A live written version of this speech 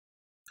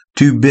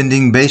Tube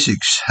bending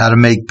basics, how to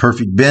make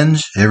perfect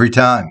bends every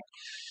time.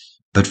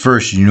 But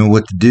first, you know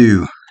what to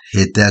do.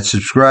 Hit that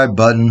subscribe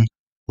button,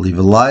 leave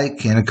a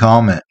like and a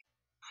comment.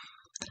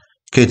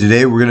 Okay,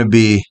 today we're going to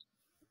be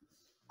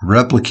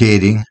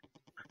replicating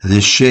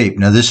this shape.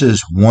 Now this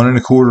is 1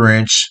 1/4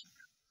 inch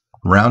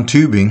round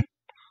tubing,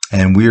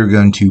 and we are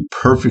going to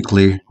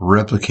perfectly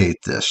replicate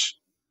this.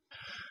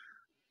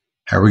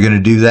 How are we going to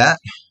do that?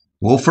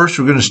 Well, first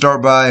we're going to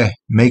start by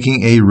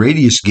making a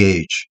radius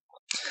gauge.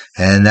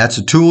 And that's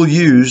a tool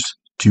used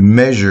to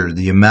measure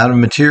the amount of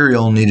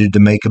material needed to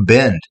make a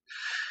bend.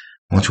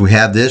 Once we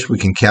have this, we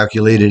can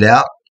calculate it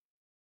out,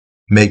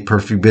 make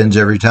perfect bends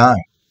every time.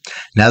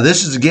 Now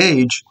this is a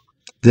gauge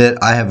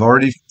that I have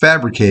already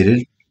fabricated,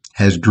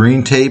 has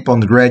green tape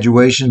on the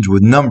graduations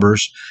with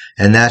numbers,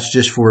 and that's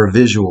just for a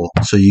visual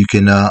so you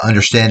can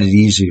understand it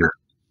easier.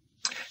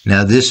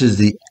 Now this is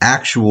the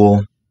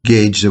actual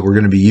gauge that we're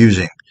going to be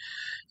using,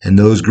 and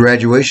those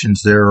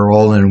graduations there are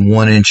all in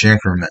 1 inch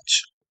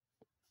increments.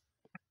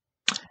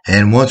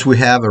 And once we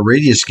have a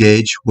radius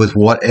gauge with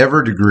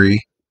whatever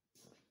degree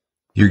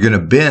you're going to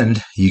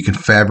bend, you can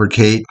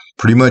fabricate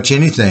pretty much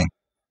anything.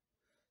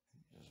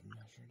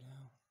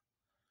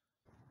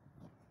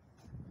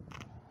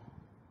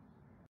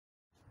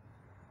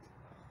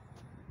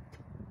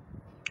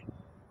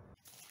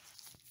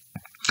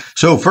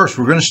 So first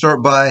we're going to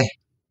start by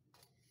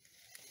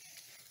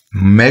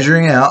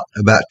measuring out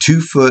about 2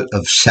 foot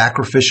of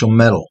sacrificial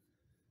metal.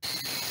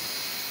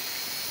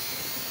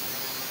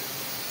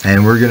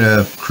 And we're going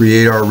to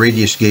create our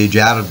radius gauge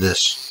out of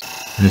this.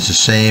 And it's the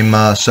same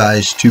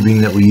size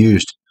tubing that we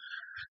used.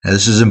 Now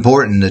this is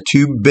important. The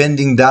tube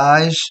bending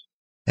dies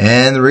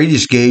and the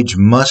radius gauge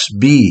must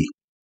be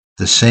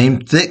the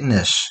same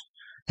thickness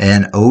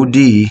and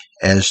OD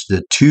as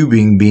the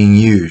tubing being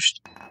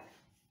used.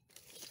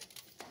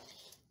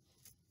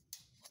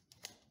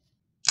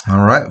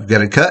 Alright, we've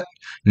got it cut.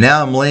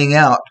 Now I'm laying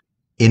out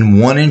in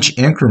 1 inch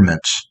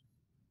increments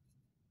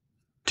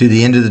to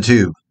the end of the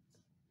tube.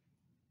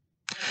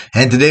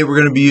 And today we're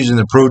going to be using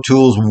the Pro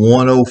Tools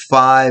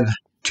 105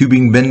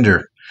 tubing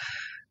bender.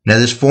 Now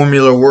this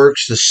formula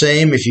works the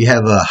same if you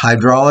have a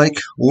hydraulic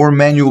or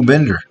manual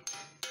bender.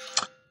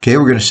 Okay,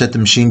 we're going to set the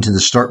machine to the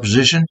start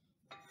position.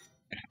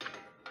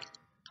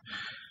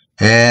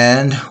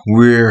 And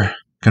we're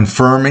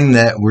confirming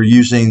that we're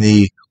using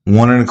the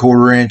 1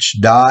 1/4 inch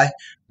die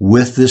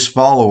with this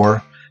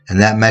follower, and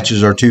that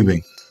matches our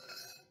tubing.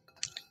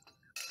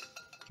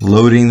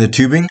 Loading the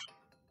tubing.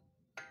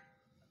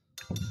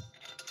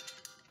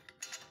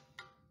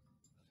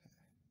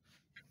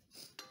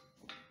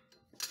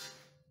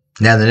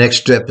 Now the next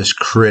step is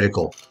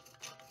critical.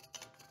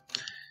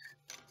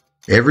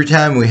 Every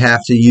time we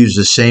have to use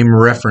the same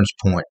reference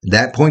point.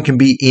 That point can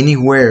be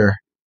anywhere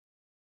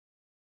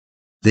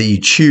that you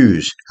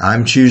choose.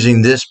 I'm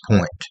choosing this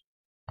point.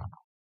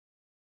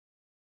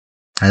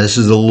 Now this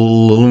is a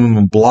little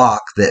aluminum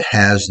block that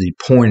has the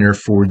pointer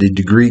for the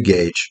degree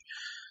gauge.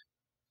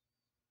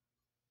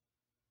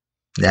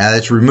 Now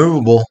it's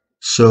removable,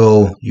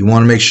 so you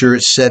want to make sure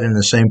it's set in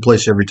the same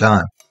place every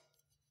time.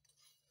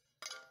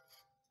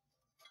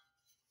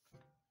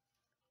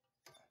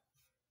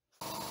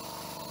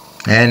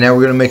 And now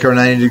we're going to make our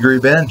 90-degree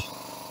bend.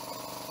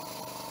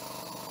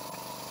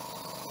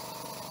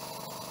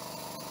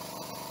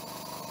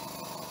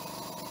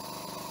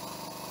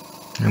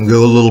 And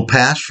go a little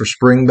past for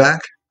spring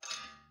back.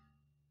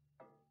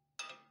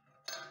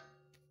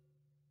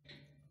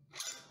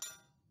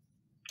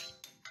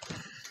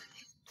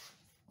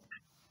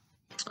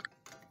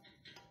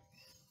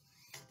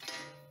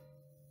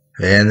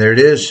 And there it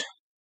is.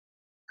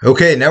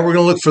 Okay, now we're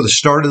going to look for the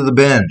start of the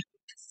bend.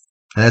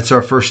 That's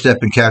our first step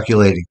in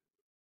calculating.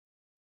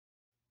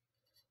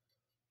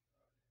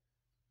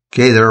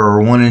 Okay, there are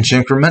 1 inch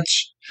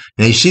increments.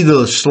 Now you see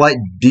the slight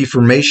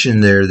deformation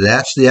there.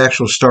 That's the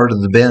actual start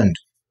of the bend.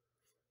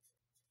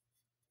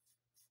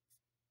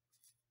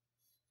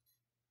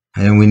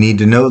 And we need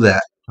to know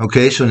that.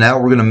 Okay, so now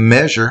we're going to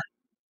measure,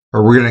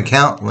 or we're going to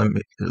count,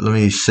 let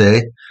me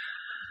say,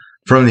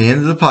 from the end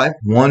of the pipe,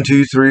 1,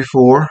 2, 3,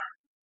 4,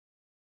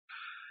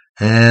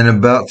 and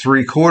about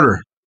 3/4.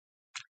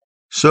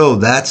 So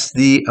that's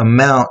the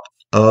amount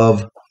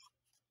of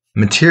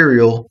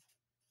material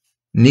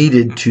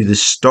needed to the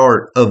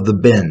start of the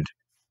bend.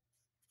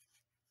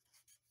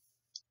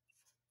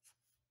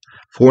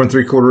 4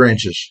 3/4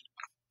 inches.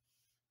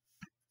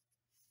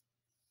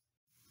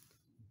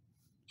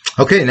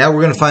 Okay, now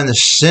we're going to find the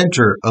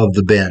center of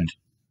the bend.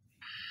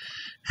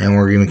 And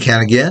we're going to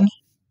count again.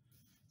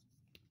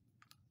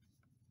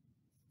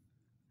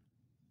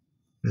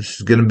 This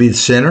is going to be the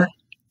center.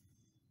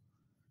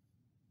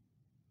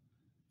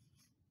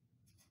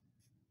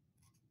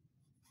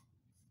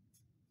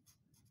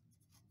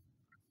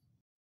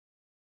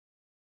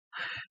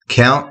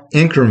 Count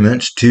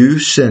increments to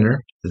center,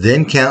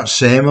 then count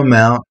same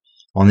amount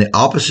on the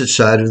opposite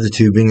side of the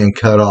tubing and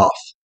cut off.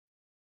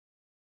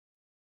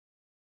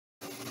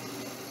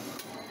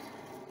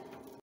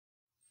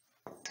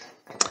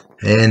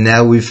 And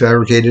now we've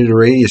fabricated a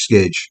radius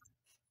gauge.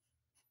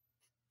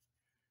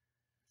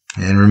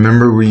 And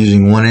remember, we're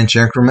using 1-inch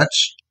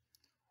increments.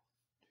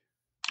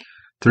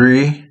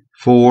 3,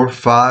 4,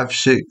 5,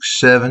 6,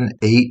 7,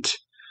 8.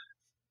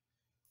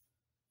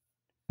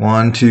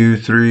 1, 2,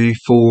 3,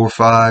 4,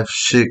 5,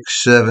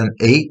 6, 7,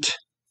 8.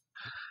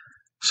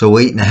 So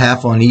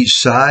 8.5 on each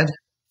side.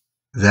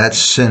 That's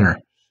center.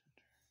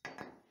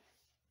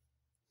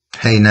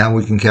 Hey, now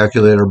we can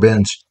calculate our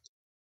bends.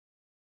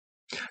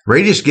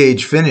 Radius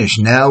gauge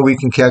finished. Now we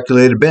can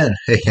calculate a bend.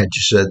 Hey, I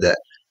just said that.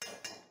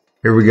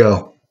 Here we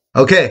go.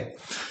 Okay.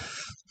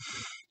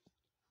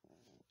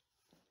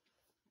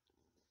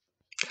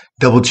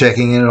 Double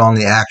checking it on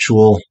the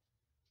actual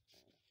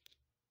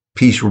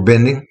piece we're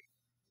bending.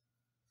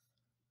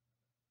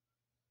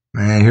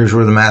 And here's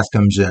where the math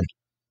comes in.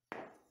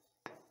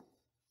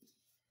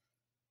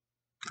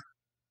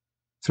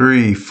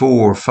 3,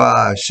 4,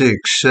 5,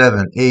 6,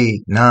 7,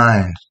 8,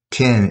 9,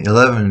 10,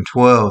 11,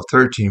 12,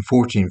 13,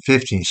 14,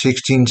 15,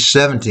 16,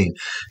 17.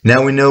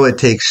 Now we know it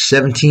takes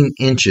 17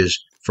 inches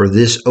for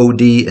this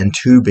OD and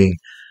tubing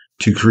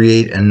to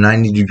create a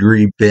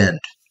 90-degree bend.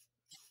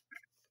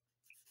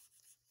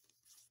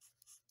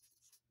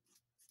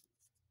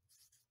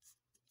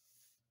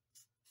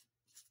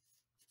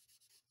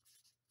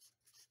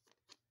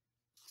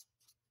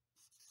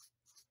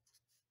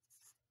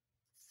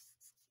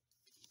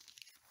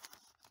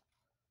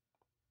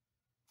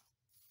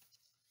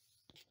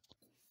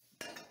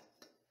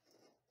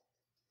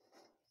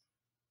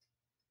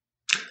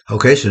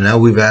 Okay, so now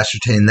we've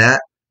ascertained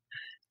that.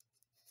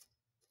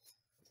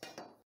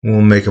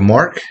 We'll make a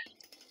mark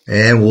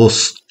and we'll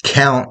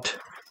count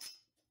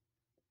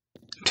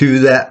to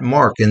that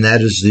mark, and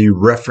that is the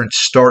reference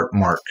start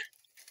mark.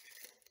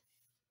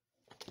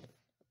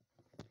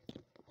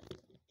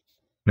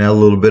 Now a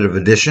little bit of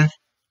addition.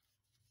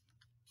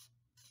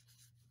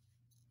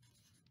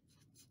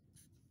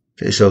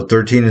 Okay, so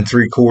 13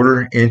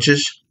 3/4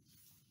 inches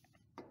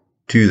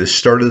to the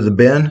start of the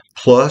bend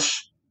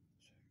plus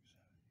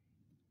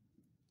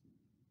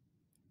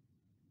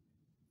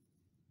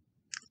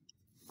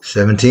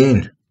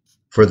 17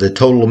 for the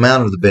total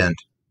amount of the bend.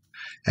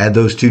 Add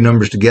those two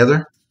numbers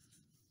together.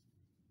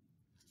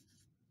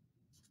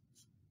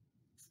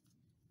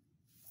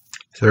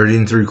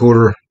 13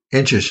 3/4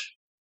 inches.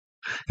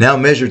 Now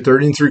measure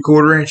 13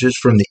 3/4 inches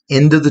from the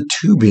end of the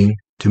tubing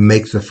to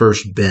make the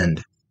first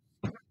bend.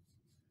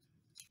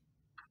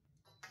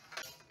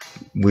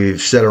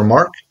 We've set our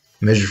mark,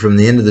 measure from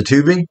the end of the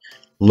tubing,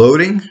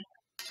 loading.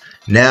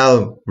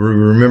 Now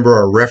remember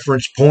our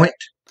reference point.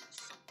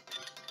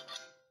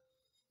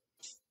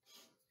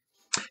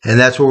 And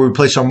that's where we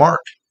place our mark.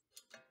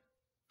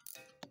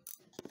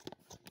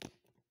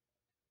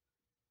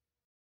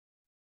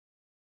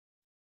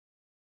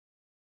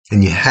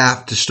 And you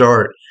have to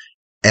start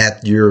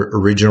at your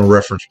original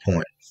reference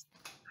point.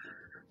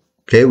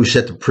 Okay, we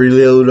set the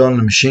preload on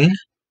the machine.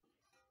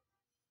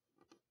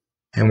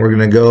 And we're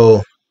going to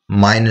go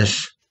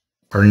minus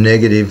or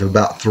negative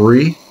about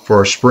 3 for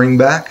our spring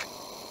back.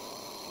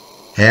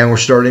 And we're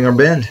starting our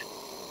bend.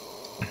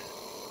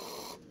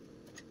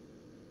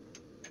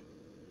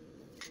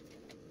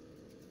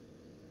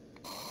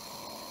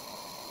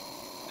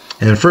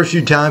 And the first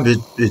few times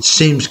it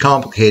seems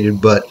complicated,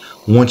 but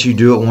once you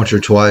do it once or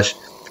twice,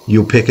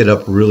 you'll pick it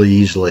up really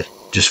easily.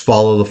 Just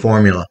follow the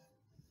formula.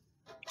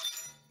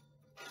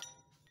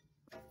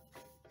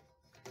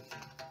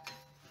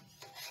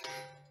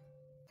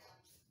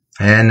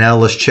 And now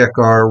let's check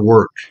our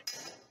work.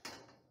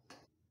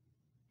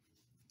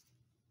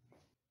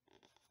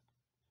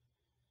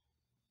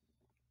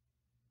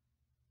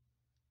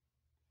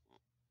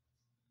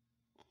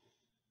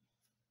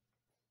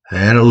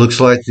 And it looks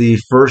like the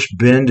first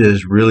bend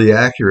is really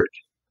accurate.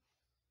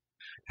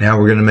 Now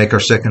we're going to make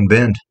our second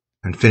bend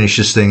and finish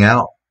this thing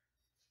out.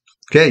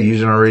 Okay,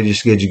 using our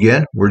radius gauge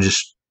again, we're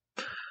just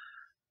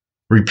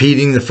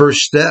repeating the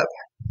first step.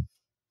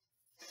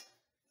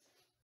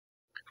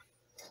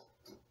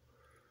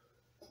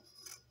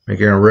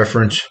 Making a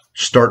reference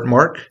start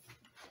mark.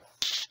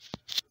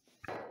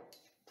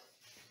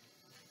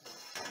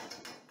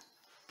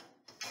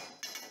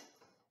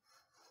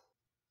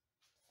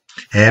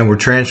 And we're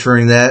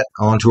transferring that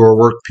onto our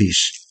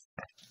workpiece.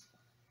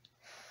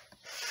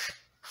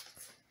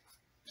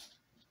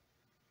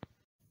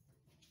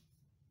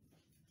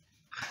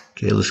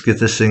 Okay, let's get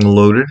this thing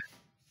loaded.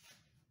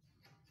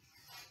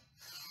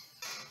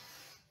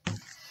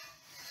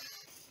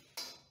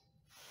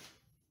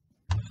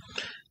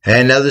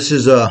 And now this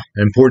is an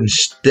important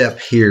step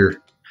here.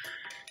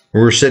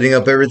 We're setting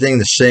up everything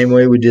the same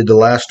way we did the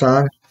last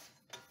time,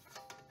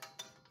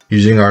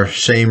 using our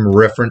same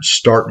reference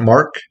start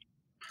mark.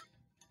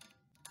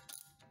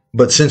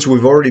 But since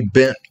we've already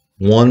bent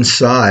one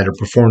side or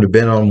performed a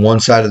bend on one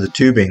side of the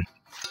tubing,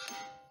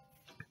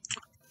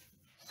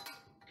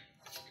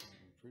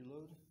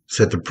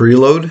 set the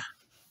preload.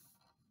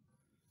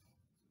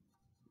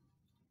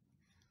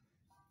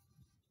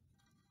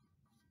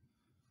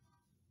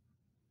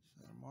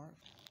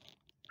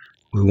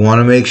 We want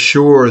to make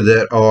sure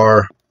that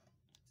our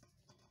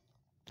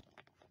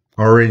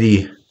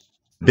already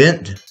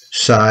bent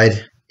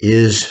side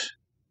is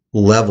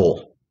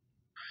level.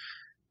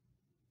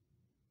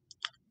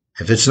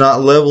 If it's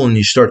not level and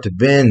you start to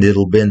bend,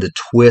 it'll bend a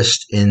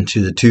twist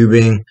into the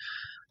tubing.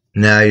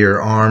 Now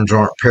your arms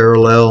aren't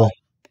parallel,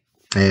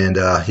 and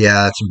yeah,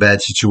 that's a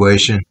bad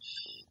situation.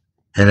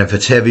 And if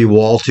it's heavy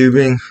wall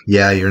tubing,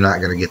 yeah, you're not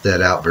going to get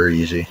that out very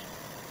easy.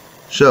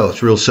 So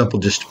it's real simple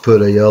just to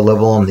put a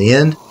level on the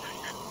end.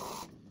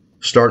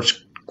 Start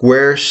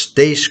square,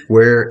 stay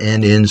square,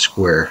 and end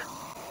square.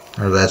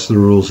 Or that's the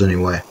rules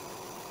anyway.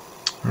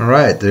 All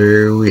right,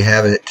 there we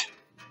have it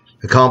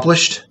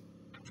accomplished.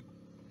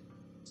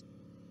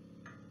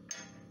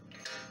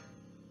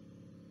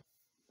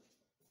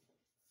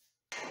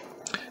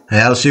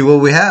 Now let's see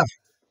what we have.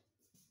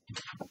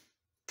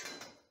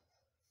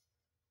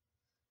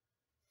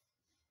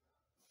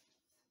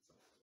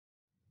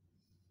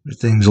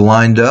 Everything's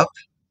lined up.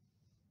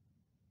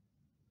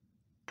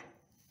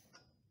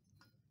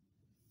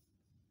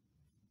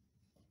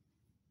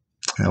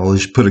 Now we'll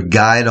just put a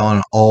guide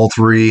on all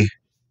three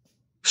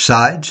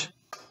sides.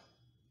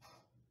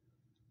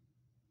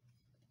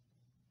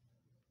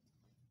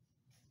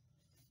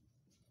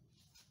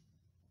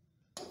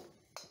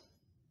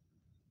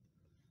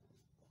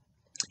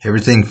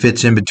 Everything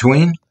fits in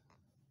between.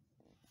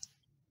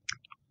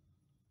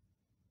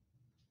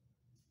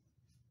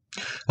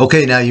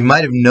 Okay, now you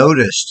might have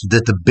noticed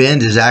that the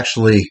bend is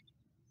actually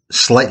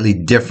slightly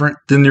different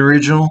than the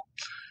original.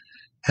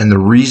 And the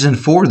reason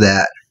for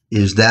that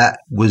is that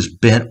was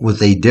bent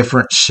with a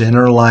different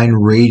centerline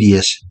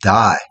radius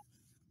die.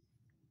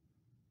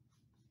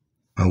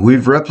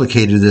 We've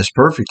replicated this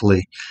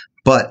perfectly,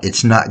 but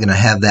it's not going to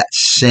have that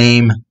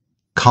same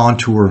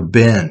contour of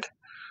bend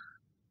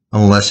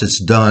unless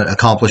it's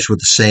accomplished with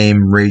the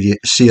same radius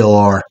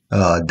CLR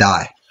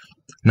die.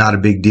 Not a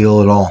big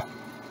deal at all.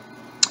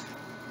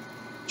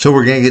 So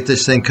we're going to get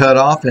this thing cut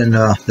off, and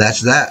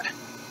that's that.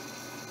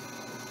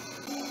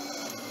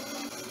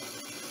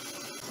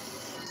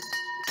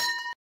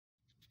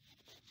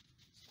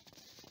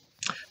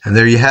 And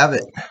there you have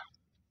it.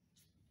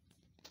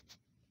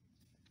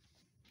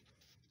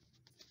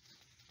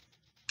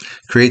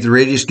 Create the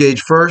radius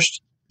gauge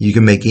first. You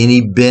can make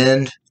any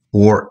bend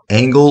or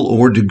angle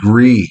or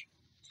degree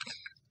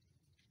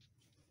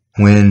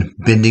when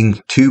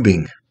bending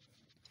tubing.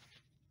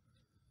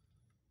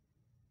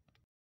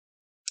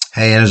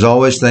 Hey, and as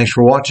always, thanks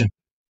for watching.